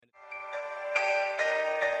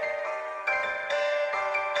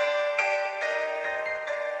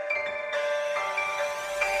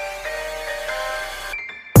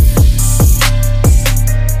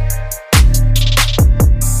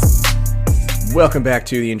Welcome back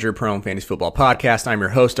to the Injury Prone Fantasy Football Podcast. I'm your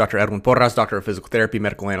host, Dr. Edwin Porras, Doctor of Physical Therapy,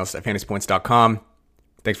 medical analyst at fantasypoints.com.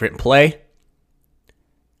 Thanks for hitting play.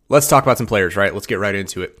 Let's talk about some players, right? Let's get right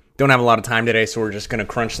into it. Don't have a lot of time today, so we're just going to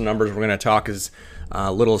crunch the numbers. We're going to talk as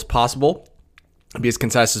little as possible, be as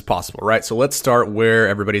concise as possible, right? So let's start where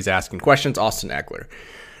everybody's asking questions. Austin Ekeler.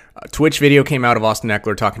 Twitch video came out of Austin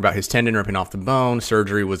Ekeler talking about his tendon ripping off the bone.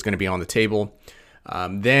 Surgery was going to be on the table.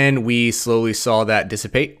 Then we slowly saw that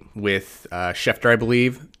dissipate with Schefter, I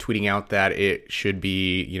believe, tweeting out that it should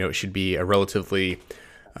be a relatively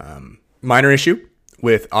minor issue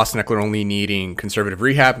with Austin Ekeler only needing conservative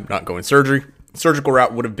rehab, not going surgery. Surgical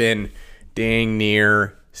route would have been dang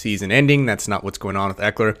near season ending. That's not what's going on with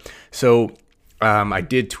Ekeler. So I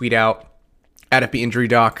did tweet out at FB Injury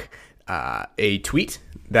Doc a tweet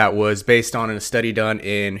that was based on a study done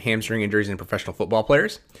in hamstring injuries in professional football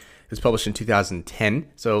players. It was published in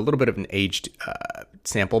 2010, so a little bit of an aged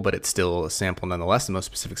sample, but it's still a sample nonetheless, the most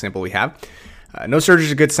specific sample we have. No surgery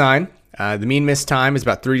is a good sign. The mean missed time is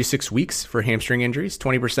about 3 to 6 weeks for hamstring injuries.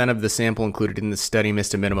 20% of the sample included in the study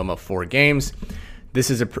missed a minimum of 4 games. This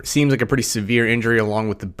seems like a pretty severe injury along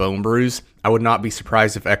with the bone bruise. I would not be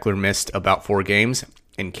surprised if Ekeler missed about 4 games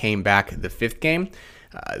and came back the 5th game.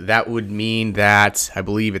 That would mean that I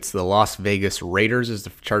believe it's the Las Vegas Raiders is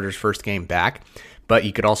the Chargers' first game back. But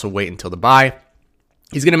you could also wait until the bye.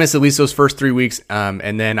 He's going to miss at least those first 3 weeks,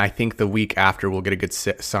 and then I think the week after we'll get a good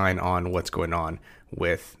sign on what's going on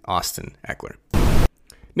with Austin Ekeler.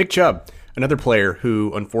 Nick Chubb, another player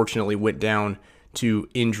who unfortunately went down to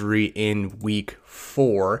injury in week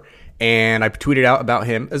 4, and I tweeted out about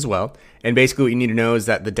him as well. And basically what you need to know is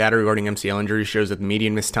that the data regarding MCL injuries shows that the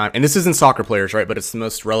median missed time, and this isn't soccer players, right? But it's the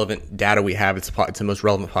most relevant data we have. It's the most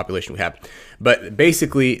relevant population we have. But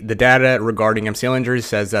basically the data regarding MCL injuries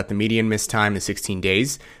says that the median missed time is 16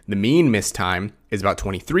 days. The mean missed time is about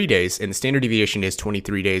 23 days, and the standard deviation is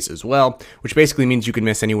 23 days as well, which basically means you can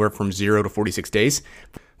miss anywhere from 0 to 46 days.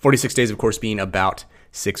 46 days, of course, being about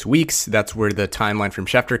 6 weeks. That's where the timeline from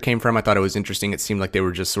Schefter came from. I thought it was interesting. It seemed like they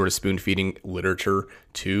were just sort of spoon-feeding literature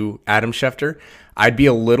to Adam Schefter. I'd be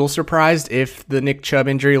a little surprised if the Nick Chubb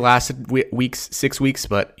injury lasted 6 weeks,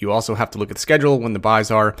 but you also have to look at the schedule, when the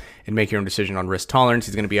buys are, and make your own decision on risk tolerance.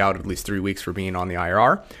 He's going to be out at least 3 weeks for being on the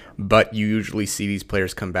IR, but you usually see these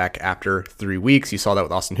players come back after 3 weeks. You saw that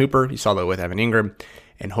with Austin Hooper. You saw that with Evan Ingram,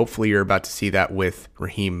 and hopefully you're about to see that with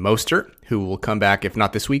Raheem Mostert, who will come back, if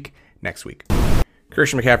not this week, next week.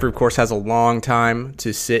 Christian McCaffrey, of course, has a long time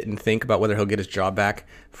to sit and think about whether he'll get his job back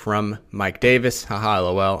from Mike Davis. Haha,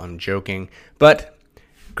 lol, I'm joking. But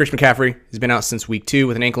Christian McCaffrey has been out since week 2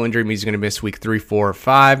 with an ankle injury. He's going to miss week 3, 4,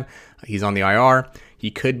 5. He's on the IR.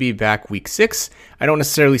 He could be back week 6. I don't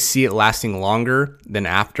necessarily see it lasting longer than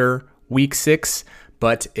after week 6.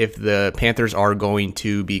 But if the Panthers are going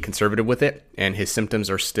to be conservative with it and his symptoms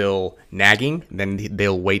are still nagging, then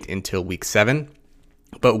they'll wait until week 7.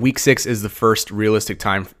 But week 6 is the first realistic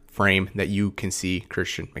time frame that you can see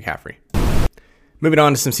Christian McCaffrey. Moving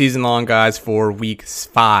on to some season-long guys for week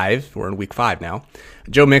 5. We're in week 5 now.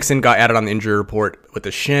 Joe Mixon got added on the injury report with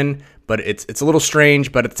a shin, but it's a little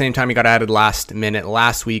strange, but at the same time, he got added last minute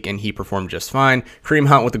last week, and he performed just fine. Kareem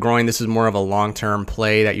Hunt with the groin. This is more of a long-term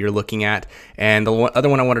play that you're looking at. And the other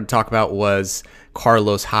one I wanted to talk about was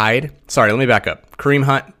Carlos Hyde. Sorry, let me back up. Kareem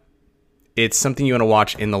Hunt. It's something you want to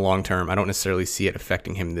watch in the long term. I don't necessarily see it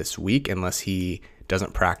affecting him this week unless he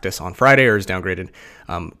doesn't practice on Friday or is downgraded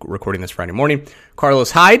recording this Friday morning.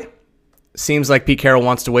 Carlos Hyde, seems like Pete Carroll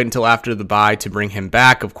wants to wait until after the bye to bring him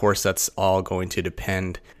back. Of course, that's all going to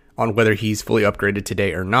depend on whether he's fully upgraded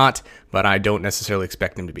today or not, but I don't necessarily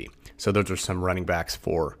expect him to be. So those are some running backs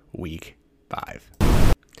for week 5.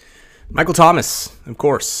 Michael Thomas, of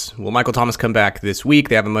course. Will Michael Thomas come back this week?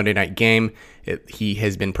 They have a Monday night game. He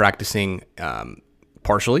has been practicing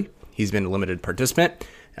partially. He's been a limited participant.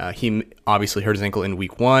 He obviously hurt his ankle in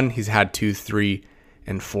week 1. He's had 2, 3,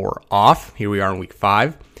 and 4 off. Here we are in week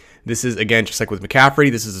 5. This is, again, just like with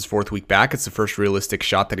McCaffrey, this is his 4th week back. It's the first realistic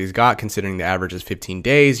shot that he's got, considering the average is 15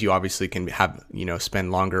 days. You obviously can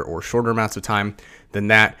spend longer or shorter amounts of time than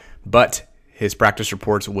that, but his practice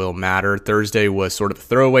reports will matter. Thursday was sort of a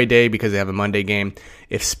throwaway day because they have a Monday game.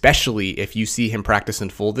 Especially if you see him practice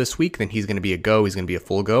in full this week, then he's going to be a go. He's going to be a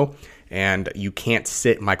full go. And you can't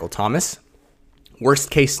sit Michael Thomas.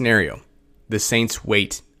 Worst case scenario, the Saints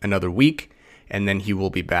wait another week, and then he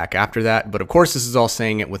will be back after that. But of course, this is all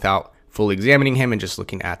saying it without fully examining him and just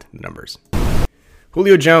looking at the numbers.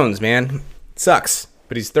 Julio Jones, man, sucks,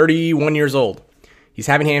 but he's 31 years old. He's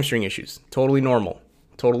having hamstring issues. Totally normal.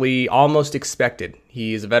 Totally almost expected.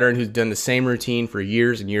 He is a veteran who's done the same routine for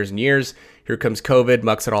years and years and years. Here comes COVID,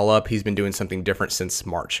 mucks it all up. He's been doing something different since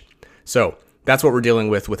March. So that's what we're dealing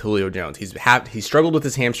with Julio Jones. He's struggled with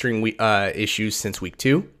his hamstring issues since week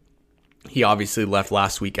 2. He obviously left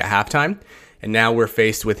last week at halftime, and now we're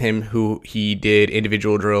faced with him who he did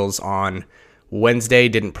individual drills on Wednesday,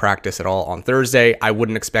 didn't practice at all on Thursday. I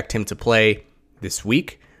wouldn't expect him to play this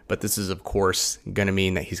week, but this is, of course, going to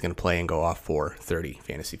mean that he's going to play and go off for 30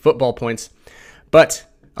 fantasy football points. But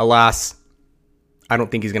alas, I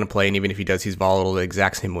don't think he's going to play, and even if he does, he's volatile the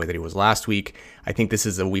exact same way that he was last week. I think this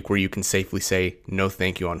is a week where you can safely say no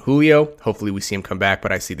thank you on Julio. Hopefully we see him come back,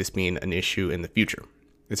 but I see this being an issue in the future.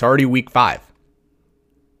 It's already week 5.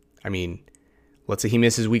 I mean, let's say he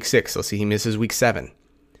misses week 6. Let's say he misses week 7.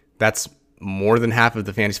 That's more than half of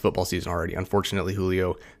the fantasy football season already. Unfortunately,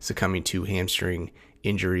 Julio succumbing to hamstring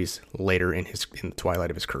injuries later in the twilight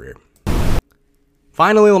of his career.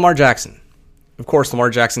 Finally, Lamar Jackson. Of course, Lamar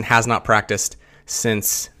Jackson has not practiced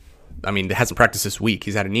hasn't practiced this week.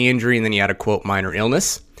 He's had a knee injury, and then he had a, quote, minor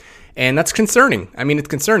illness. And that's concerning. I mean, it's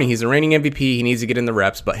concerning. He's a reigning MVP. He needs to get in the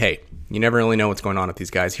reps. But hey, you never really know what's going on with these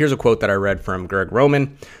guys. Here's a quote that I read from Greg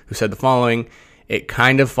Roman, who said the following: "It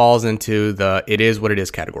kind of falls into the it is what it is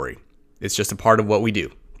category. It's just a part of what we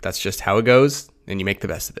do. That's just how it goes, and you make the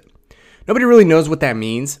best of it." Nobody really knows what that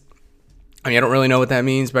means. I mean, I don't really know what that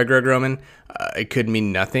means by Greg Roman. It could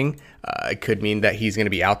mean nothing. It could mean that he's going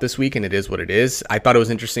to be out this week, and it is what it is. I thought it was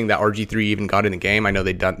interesting that RG3 even got in the game. I know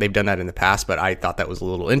they've done that in the past, but I thought that was a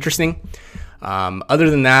little interesting. Other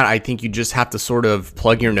than that, I think you just have to sort of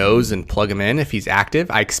plug your nose and plug him in if he's active.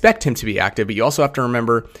 I expect him to be active, but you also have to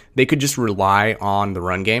remember they could just rely on the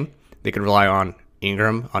run game. They could rely on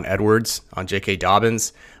Ingram, on Edwards, on J.K.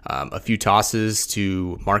 Dobbins, a few tosses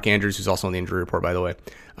to Mark Andrews, who's also on the injury report, by the way,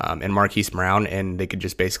 and Marquise Brown, and they could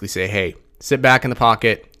just basically say, hey, sit back in the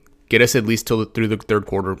pocket, get us at least through the third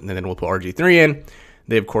quarter, and then we'll put RG3 in.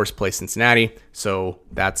 They, of course, play Cincinnati, so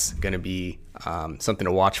that's going to be something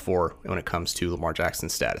to watch for when it comes to Lamar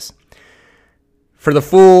Jackson's status. For the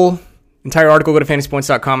full entire article, go to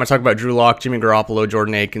fantasypoints.com. I talk about Drew Lock, Jimmy Garoppolo,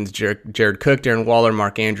 Jordan Akins, Jared Cook, Darren Waller,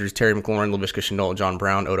 Mark Andrews, Terry McLaurin, Laviska Shenault, John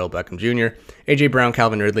Brown, Odell Beckham Jr., A.J. Brown,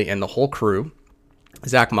 Calvin Ridley, and the whole crew.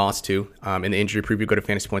 Zach Moss, too. In the injury preview, go to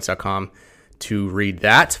fantasypoints.com to read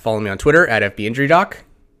that. Follow me on Twitter at FBInjuryDoc.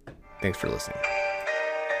 Thanks for listening.